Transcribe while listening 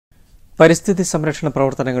പരിസ്ഥിതി സംരക്ഷണ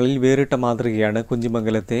പ്രവർത്തനങ്ങളിൽ വേറിട്ട മാതൃകയാണ്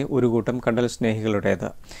കുഞ്ഞിമംഗലത്തെ ഒരു കൂട്ടം കണ്ടൽ സ്നേഹികളുടേത്.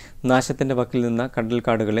 നാശത്തിന്റെ വക്കിൽ നിന്ന്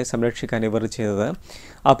കണ്ടൽക്കാടുകളെ സംരക്ഷിക്കാൻ ഇവർ ചെയ്തത്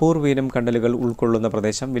അപൂർവീനം കണ്ടലുകൾ ഉൾക്കൊള്ളുന്ന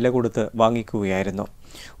പ്രദേശം വില കൊടുത്ത് വാങ്ങിക്കുകയായിരുന്നു.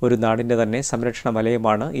 ഒരു നാടിന്റെ തന്നെ സംരക്ഷണ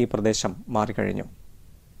വലയമാണ് ഈ പ്രദേശം മാറിക്കഴിഞ്ഞു.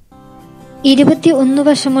 21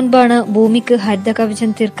 വർഷം മുൻപാണ് ഭൂമിക്ക്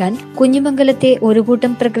ഹരിതകവചം തീർക്കാൻ കുഞ്ഞിമംഗലത്തെ ഒരു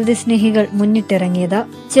കൂട്ടം പ്രകൃതി സ്നേഹികൾ മുന്നിട്ടിറങ്ങിയത്.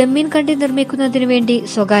 ചെമ്മീൻ കണ്ടി നിർമ്മിക്കുന്നതിനു വേണ്ടി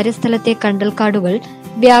സ്വകാര്യ സ്ഥലത്തെ കണ്ടൽക്കാടുകൾ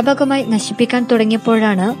വ്യാപകമായി നശിപ്പിക്കാൻ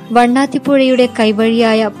തുടങ്ങിയപ്പോഴാണ് വണ്ണാത്തിപ്പുഴയുടെ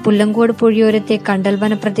കൈവഴിയായ പുല്ലങ്കോട് പുഴയോരത്തെ കണ്ടൽ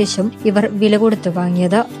വനപ്രദേശം ഇവർ വില കൊടുത്തു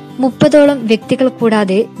വാങ്ങിയത്. 30ഓളം വ്യക്തികൾ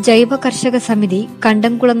കൂടാതെ ജൈവ കർഷക സമിതി,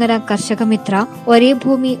 കണ്ടംകുളങ്ങര കർഷക മിത്ര, ഒരേ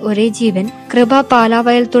ഭൂമി ഒരേ ജീവൻ, കൃപ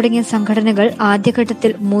പാലാവയൽ തുടങ്ങിയ സംഘടനകൾ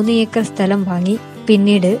ആദ്യഘട്ടത്തിൽ 3 ഏക്കർ സ്ഥലം വാങ്ങി.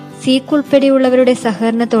 പിന്നീട് സീക്ക് ഉൾപ്പെടെയുള്ളവരുടെ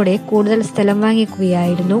സഹകരണത്തോടെ കൂടുതൽ സ്ഥലം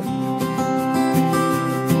വാങ്ങിക്കുകയായിരുന്നു.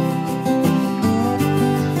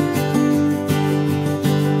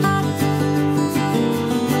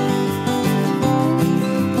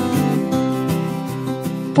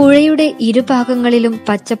 പുഴയുടെ ഇരുഭാഗങ്ങളിലും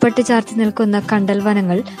പച്ചപ്പട്ട് ചാർത്തി നിൽക്കുന്ന കണ്ടൽ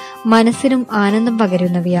വനങ്ങൾ മനസ്സിനും ആനന്ദം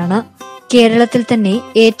പകരുന്നവയാണ്. കേരളത്തിൽ തന്നെ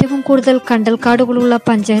ഏറ്റവും കൂടുതൽ കണ്ടൽക്കാടുകളുള്ള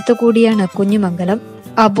പഞ്ചായത്ത് കൂടിയാണ് കുഞ്ഞിമംഗലം.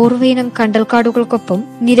 അപൂർവീനം കണ്ടൽക്കാടുകൾക്കൊപ്പം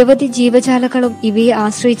നിരവധി ജീവജാലങ്ങളും ഇവയെ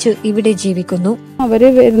ആശ്രയിച്ച് ഇവിടെ ജീവിക്കുന്നു. അവര്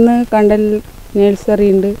വരുന്ന കണ്ടൽ നഴ്സറി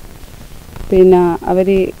ഉണ്ട്, പിന്നെ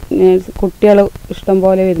അവര് കുട്ടികൾ ഇഷ്ടം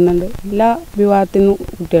പോലെ വരുന്നുണ്ട്. എല്ലാ വിഭാഗത്തിനും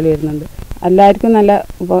കുട്ടികൾ വരുന്നുണ്ട്. എല്ലാവർക്കും നല്ല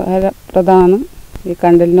ഉപകാരപ്രദമാണ് ഈ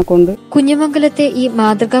കണ്ടലിനെ കൊണ്ട്. കുഞ്ഞിമംഗലത്തെ ഈ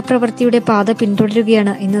മാതൃകാ പ്രവൃത്തിയുടെ പാത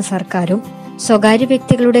പിന്തുടരുകയാണ് ഇന്ന് സർക്കാരും. സ്വകാര്യ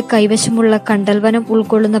വ്യക്തികളുടെ കൈവശമുള്ള കണ്ടൽവനം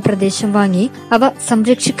ഉൾക്കൊള്ളുന്ന പ്രദേശം വാങ്ങി അവ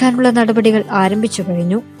സംരക്ഷിക്കാനുള്ള നടപടികൾ ആരംഭിച്ചു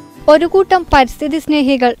കഴിഞ്ഞു. ഒരു കൂട്ടം പരിസ്ഥിതി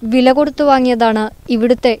സ്നേഹികൾ വില കൊടുത്തു വാങ്ങിയതാണ്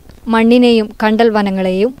ഇവിടുത്തെ മണ്ണിനെയും കണ്ടൽ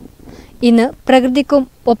വനങ്ങളെയും. ഇന്ന് പ്രകൃതിക്കും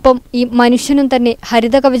ഒപ്പം ഈ മനുഷ്യനും തന്നെ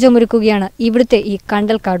ഹരിതകവചമൊരുക്കുകയാണ് ഇവിടുത്തെ ഈ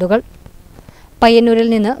കണ്ടൽക്കാടുകൾ. പയ്യന്നൂരിൽ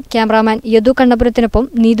നിന്ന് ക്യാമറാമാൻ യദു കണ്ണപുരത്തിനൊപ്പം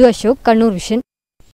നീതു അശോക്, കണ്ണൂർ വിഷൻ.